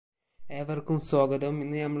ഏവർക്കും സ്വാഗതം.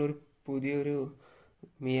 ഇന്ന് നമ്മളൊരു പുതിയൊരു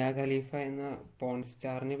മിയ ഖലീഫ എന്ന പോൺ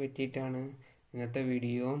സ്റ്റാറിനെ പറ്റിയിട്ടാണ് ഇന്നത്തെ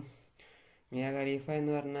വീഡിയോ. മിയ ഖലീഫ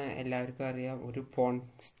എന്ന് പറഞ്ഞാൽ എല്ലാവർക്കും അറിയാം, ഒരു പോൺ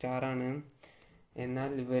സ്റ്റാറാണ്. എന്നാൽ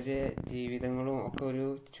ഇവരുടെ ജീവിതങ്ങളും ഒക്കെ ഒരു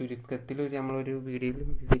ചുരുക്കത്തിൽ നമ്മളൊരു വീഡിയോയിൽ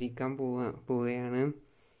വിവരിക്കാൻ പോവുകയാണ്.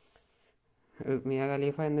 മിയ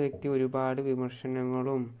ഖലീഫ എന്ന വ്യക്തി ഒരുപാട്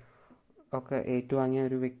വിമർശനങ്ങളും ഒക്കെ ഏറ്റുവാങ്ങിയ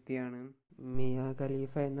ഒരു വ്യക്തിയാണ്. മിയ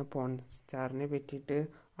ഖലീഫ എന്ന പോൺ സ്റ്റാറിനെ പറ്റിയിട്ട്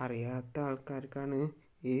അറിയാത്ത ആൾക്കാർക്കാണ്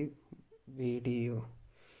ഈ വീഡിയോ.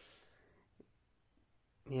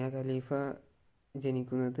 മിയ ഖലീഫ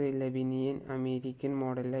ജനിക്കുന്നത് ലെബനിയൻ അമേരിക്കൻ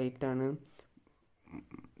മോഡലായിട്ടാണ്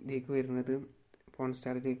ഇതിലേക്ക് വരുന്നത്, പോൺ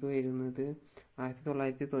സ്റ്റാറിലേക്ക് വരുന്നത്.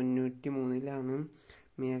 1993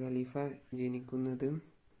 മിയ ഖലീഫ ജനിക്കുന്നത്.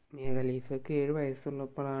 മിയ ഖലീഫയ്ക്ക് 7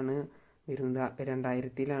 വയസ്സുള്ളപ്പോഴാണ് വരുന്നത്.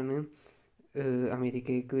 2000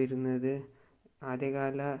 അമേരിക്കയ്ക്ക് വരുന്നത്.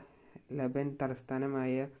 ആദ്യകാല ലബൻ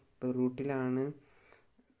തലസ്ഥാനമായ ബെറൂട്ടിലാണ്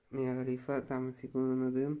മിയ ഖലീഫ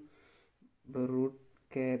താമസിക്കുന്നത്. ബെറൂട്ട്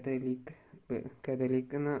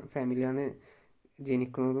കാതലിക് എന്ന ഫാമിലിയാണ്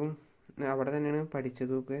ജനിക്കുന്നതും അവിടെ തന്നെയാണ്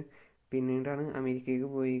പഠിച്ചതൊക്കെ. പിന്നീടാണ് അമേരിക്കയ്ക്ക്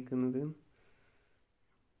പോയിരിക്കുന്നത്.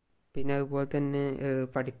 പിന്നെ അതുപോലെ തന്നെ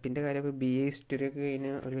പഠിപ്പിൻ്റെ കാര്യം BA ഹിസ്റ്ററി ഒക്കെ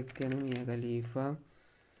കഴിഞ്ഞ ഒരു വ്യക്തിയാണ് മിയ ഖലീഫ.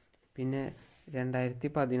 പിന്നെ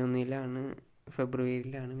 2011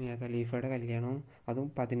 ഫെബ്രുവരിയിലാണ് മിയ ഖലീഫയുടെ കല്യാണം. അതും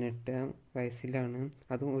 18 വയസ്സിലാണ്.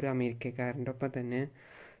 അതും ഒരു അമേരിക്കക്കാരൻ്റെ ഒപ്പം തന്നെ.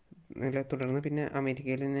 തുടർന്ന് പിന്നെ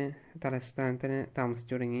അമേരിക്കയിൽ തന്നെ തലസ്ഥാനത്ത് തന്നെ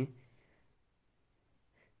താമസിച്ചു തുടങ്ങി.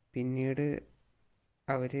 പിന്നീട്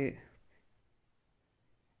അവർ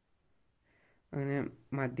അങ്ങനെ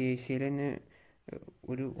മധ്യേഷ്യയിൽ തന്നെ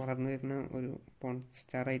ഒരു വളർന്നു വരുന്ന ഒരു പോൺ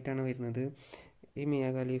സ്റ്റാറായിട്ടാണ് വരുന്നത്. ഈ മിയ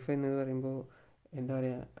ഖലീഫ എന്ന് പറയുമ്പോൾ എന്താ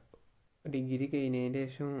പറയുക, ഡിഗ്രി കഴിഞ്ഞതിന്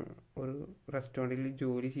ശേഷം ഒരു റെസ്റ്റോറൻറ്റിൽ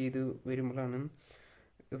ജോലി ചെയ്ത് വരുമ്പോഴാണ്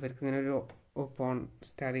ഇവർക്ക് ഇങ്ങനെ ഒരു പോൺ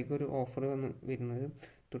സ്റ്റാറിലേക്ക് ഒരു ഓഫർ വരുന്നത്.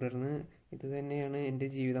 തുടർന്ന് ഇത് തന്നെയാണ് എൻ്റെ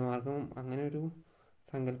ജീവിതമാർഗം, അങ്ങനെ ഒരു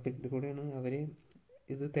സങ്കല്പത്തിൽ കൂടെയാണ് അവർ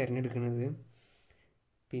ഇത് തിരഞ്ഞെടുക്കുന്നത്.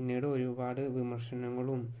 പിന്നീട് ഒരുപാട്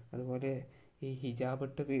വിമർശനങ്ങളും അതുപോലെ ഈ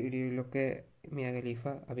ഹിജാബിട്ട വീഡിയോയിലൊക്കെ മിയ ഖലീഫ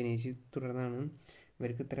അഭിനയിച്ച് തുടർന്നാണ്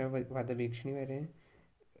ഇവർക്ക് ഇത്ര വധഭീഷണി വരെ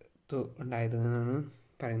ഉണ്ടായതെന്നാണ്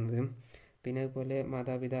പറയുന്നത്. പിന്നെ അതുപോലെ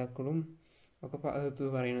മാതാപിതാക്കളും ഒക്കെ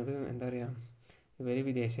പറയുന്നത് എന്താ പറയുക, ഇവർ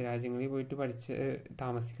വിദേശ രാജ്യങ്ങളിൽ പോയിട്ട്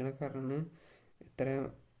താമസിക്കണ കാരണം ഇത്ര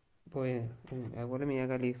അതുപോലെ മിയ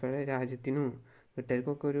ഖലീഫയുടെ രാജ്യത്തിനും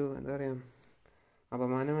വീട്ടുകാർക്കൊക്കെ ഒരു എന്താ പറയുക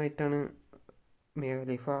അപമാനമായിട്ടാണ് മിയ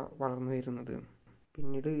ഖലീഫ വളർന്നു വരുന്നത്.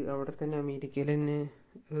 പിന്നീട് അവിടെ തന്നെ അമേരിക്കയിൽ തന്നെ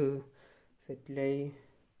സെറ്റിലായി.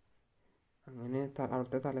 അങ്ങനെ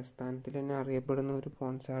അവിടുത്തെ തലസ്ഥാനത്തിൽ തന്നെ അറിയപ്പെടുന്ന ഒരു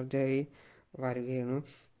പോൺ സ്റ്റാറായി വരികയാണ്.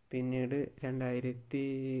 പിന്നീട്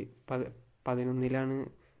 2011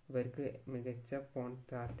 ഇവർക്ക് മികച്ച പോൺ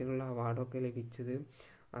സ്റ്റാറിനുള്ള അവാർഡൊക്കെ ലഭിച്ചത്.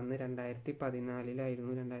 അന്ന് 2014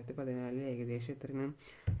 2014 ഏകദേശം എത്രയാണ്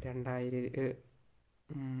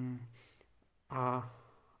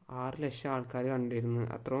 6 ലക്ഷം ആൾക്കാർ കണ്ടിരുന്നു.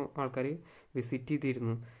 അത്രയും ആൾക്കാർ വിസിറ്റ്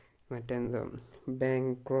ചെയ്തിരുന്നു മറ്റെന്താ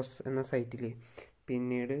ബാങ്ക്രോസ് എന്ന സൈറ്റിൽ.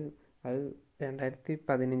 പിന്നീട് അത്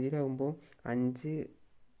 2015 5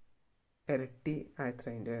 ഇരട്ടി ആയത്ര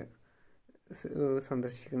അതിൻ്റെ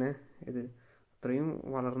സന്ദർശിക്കുന്ന ഇത്. അത്രയും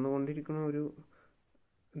വളർന്നുകൊണ്ടിരിക്കുന്ന ഒരു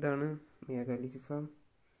ഇതാണ് മിയ ഖലീഫ.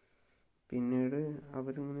 പിന്നീട്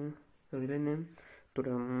അവരിങ്ങനെ അതിൽ തന്നെ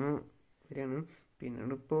തുടർന്ന് വരികയാണ്.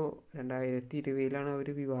 പിന്നീട് ഇപ്പോൾ 2020 അവർ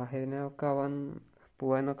വിവാഹനൊക്കെ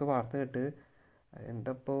പോകാമെന്നൊക്കെ വാർത്ത കേട്ട്.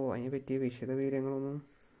 എന്തപ്പോൾ അതിനെ പറ്റിയ വിശദ വിവരങ്ങളൊന്നും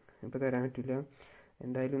ഇപ്പോൾ തരാൻ പറ്റില്ല.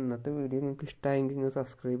 എന്തായാലും ഇന്നത്തെ വീഡിയോ നിങ്ങൾക്ക് ഇഷ്ടമായെങ്കിൽ നിങ്ങൾ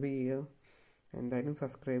സബ്സ്ക്രൈബ് ചെയ്യുക. എന്തായാലും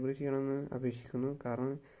സബ്സ്ക്രൈബ് ചെയ്യണമെന്ന് അപേക്ഷിക്കുന്നു.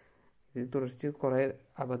 കാരണം ഇത് തുടർച്ച് കുറേ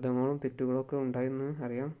അബദ്ധങ്ങളും തെറ്റുകളൊക്കെ ഉണ്ടായെന്ന്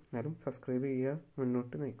അറിയാം. എന്നാലും സബ്സ്ക്രൈബ് ചെയ്യുക,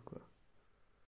 മുന്നോട്ട് നയിക്കുക.